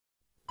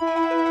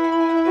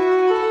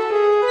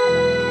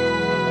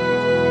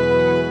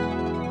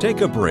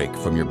Take a break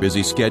from your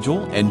busy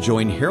schedule and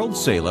join Harold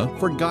Sala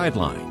for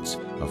Guidelines,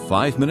 a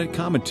 5-minute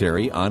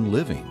commentary on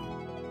living.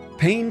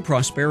 Pain,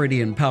 prosperity,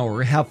 and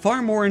power have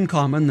far more in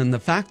common than the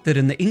fact that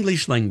in the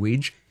English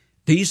language,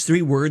 these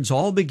three words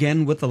all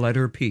begin with the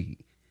letter P.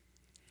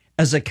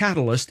 As a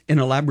catalyst in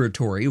a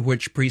laboratory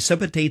which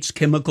precipitates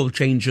chemical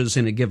changes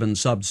in a given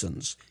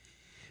substance,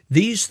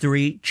 these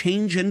three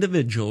change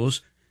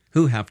individuals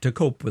who have to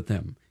cope with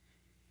them.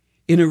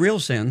 In a real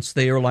sense,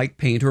 they are like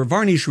paint or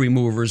varnish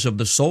removers of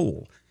the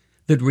soul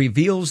that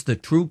reveals the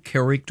true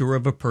character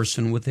of a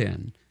person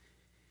within.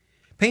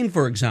 Pain,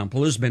 for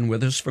example, has been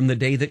with us from the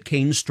day that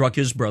Cain struck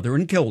his brother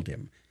and killed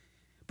him.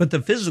 But the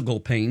physical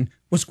pain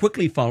was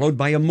quickly followed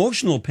by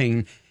emotional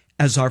pain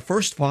as our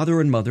first father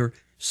and mother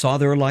saw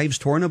their lives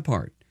torn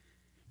apart,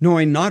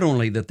 knowing not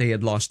only that they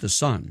had lost a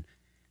son,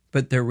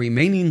 but their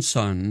remaining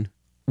son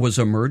was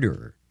a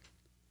murderer.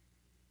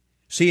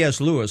 C.S.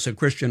 Lewis, a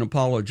Christian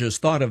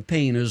apologist, thought of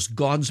pain as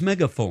God's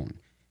megaphone.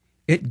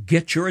 It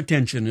gets your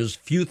attention as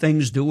few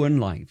things do in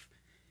life.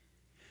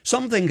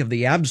 Some think of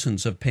the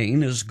absence of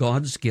pain as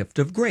God's gift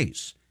of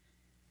grace.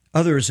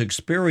 Others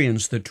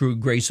experience the true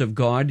grace of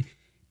God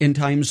in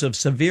times of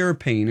severe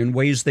pain in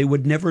ways they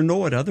would never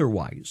know it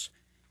otherwise.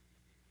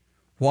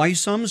 Why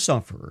some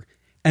suffer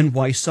and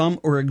why some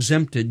are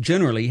exempted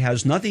generally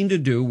has nothing to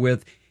do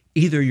with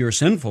either your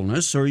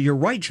sinfulness or your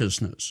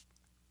righteousness.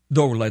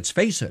 Though, let's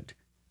face it,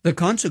 the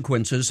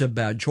consequences of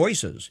bad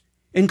choices,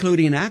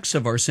 including acts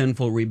of our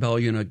sinful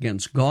rebellion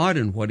against God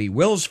and what He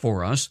wills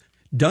for us,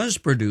 does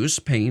produce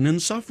pain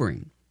and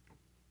suffering.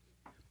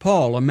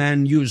 Paul, a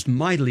man used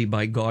mightily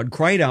by God,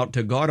 cried out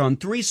to God on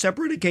 3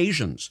 separate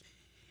occasions.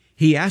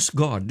 He asked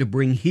God to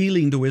bring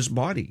healing to his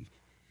body.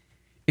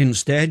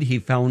 Instead, he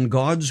found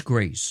God's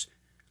grace,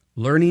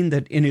 learning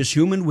that in his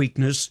human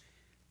weakness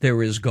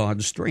there is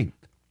God's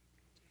strength.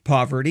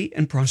 Poverty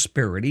and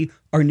prosperity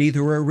are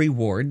neither a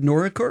reward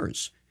nor a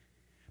curse,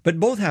 but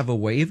both have a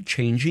way of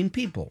changing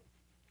people.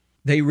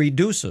 They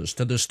reduce us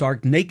to the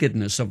stark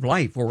nakedness of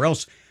life, or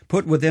else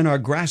put within our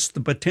grasp the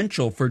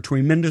potential for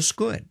tremendous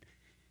good.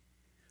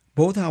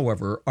 Both,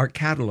 however, are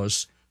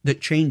catalysts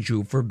that change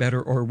you for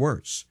better or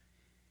worse.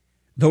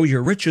 Though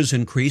your riches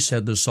increase,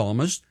 said the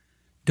psalmist,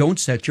 don't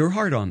set your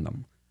heart on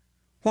them.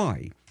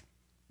 Why?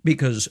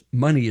 Because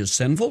money is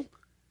sinful?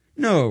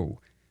 No,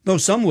 though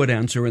some would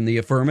answer in the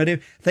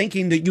affirmative,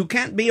 thinking that you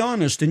can't be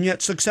honest and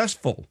yet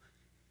successful.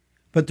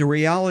 But the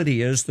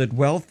reality is that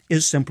wealth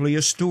is simply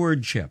a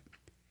stewardship.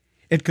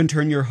 It can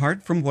turn your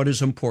heart from what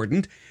is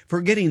important,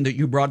 forgetting that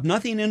you brought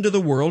nothing into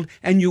the world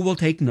and you will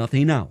take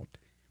nothing out.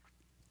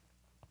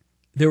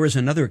 There is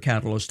another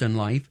catalyst in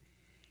life.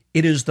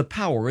 It is the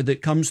power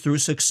that comes through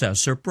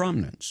success or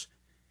prominence.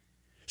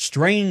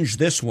 Strange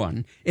this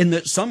one, in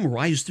that some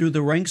rise through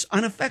the ranks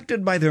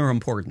unaffected by their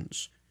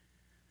importance.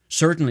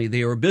 Certainly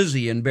they are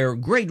busy and bear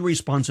great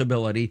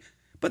responsibility,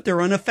 but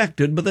they're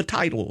unaffected by the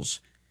titles.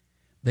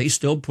 They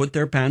still put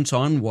their pants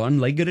on one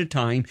leg at a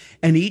time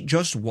and eat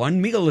just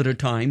one meal at a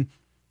time,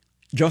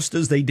 just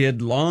as they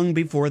did long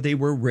before they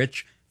were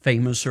rich,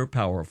 famous, or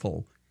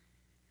powerful.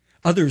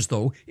 Others,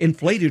 though,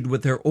 inflated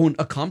with their own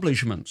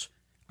accomplishments,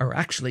 are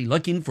actually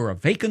looking for a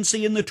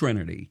vacancy in the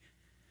Trinity.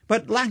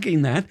 But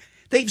lacking that,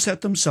 they've set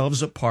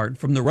themselves apart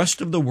from the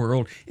rest of the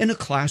world in a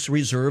class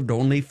reserved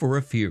only for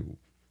a few.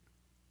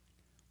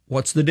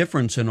 What's the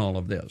difference in all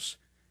of this?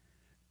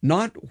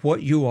 Not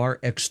what you are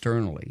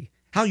externally,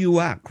 how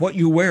you act, what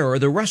you wear, or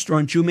the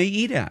restaurant you may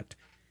eat at,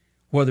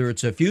 whether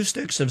it's a few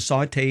sticks of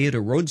sauté at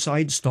a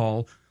roadside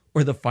stall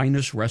or the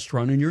finest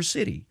restaurant in your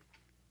city.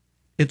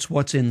 It's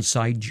what's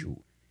inside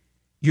you,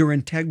 your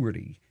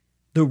integrity,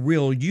 the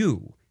real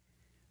you.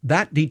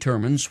 That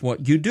determines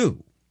what you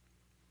do.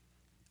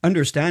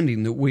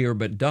 Understanding that we are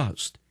but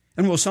dust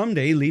and will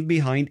someday leave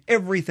behind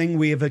everything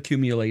we have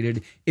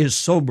accumulated is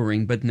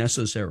sobering but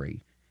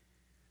necessary.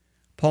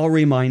 Paul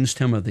reminds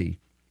Timothy,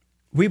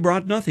 we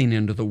brought nothing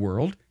into the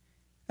world,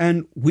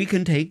 and we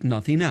can take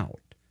nothing out.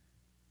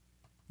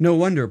 No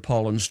wonder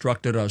Paul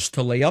instructed us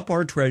to lay up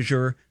our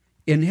treasure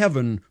in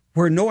heaven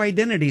where no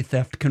identity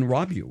theft can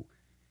rob you,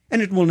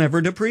 and it will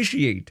never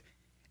depreciate,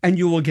 and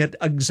you will get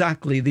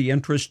exactly the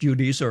interest you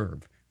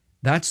deserve.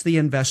 That's the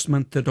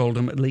investment that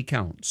ultimately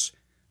counts,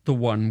 the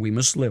one we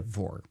must live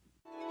for.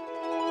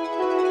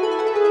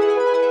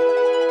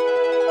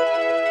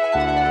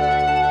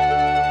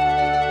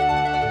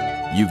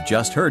 You've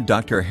just heard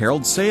Dr.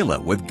 Harold Sala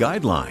with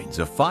Guidelines,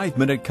 a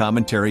 5-minute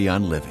commentary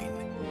on living.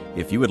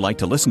 If you would like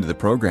to listen to the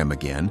program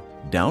again,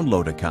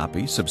 download a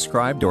copy,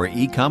 subscribe to our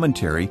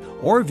e-commentary,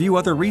 or view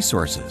other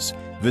resources,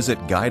 visit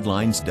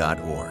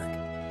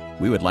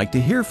guidelines.org. We would like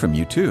to hear from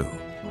you too.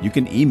 You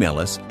can email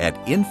us at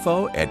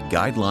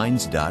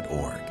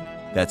info@guidelines.org.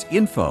 That's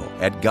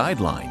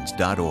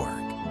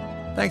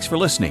info@guidelines.org. Thanks for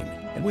listening,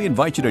 and we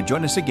invite you to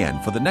join us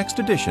again for the next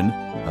edition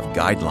of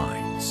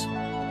Guidelines.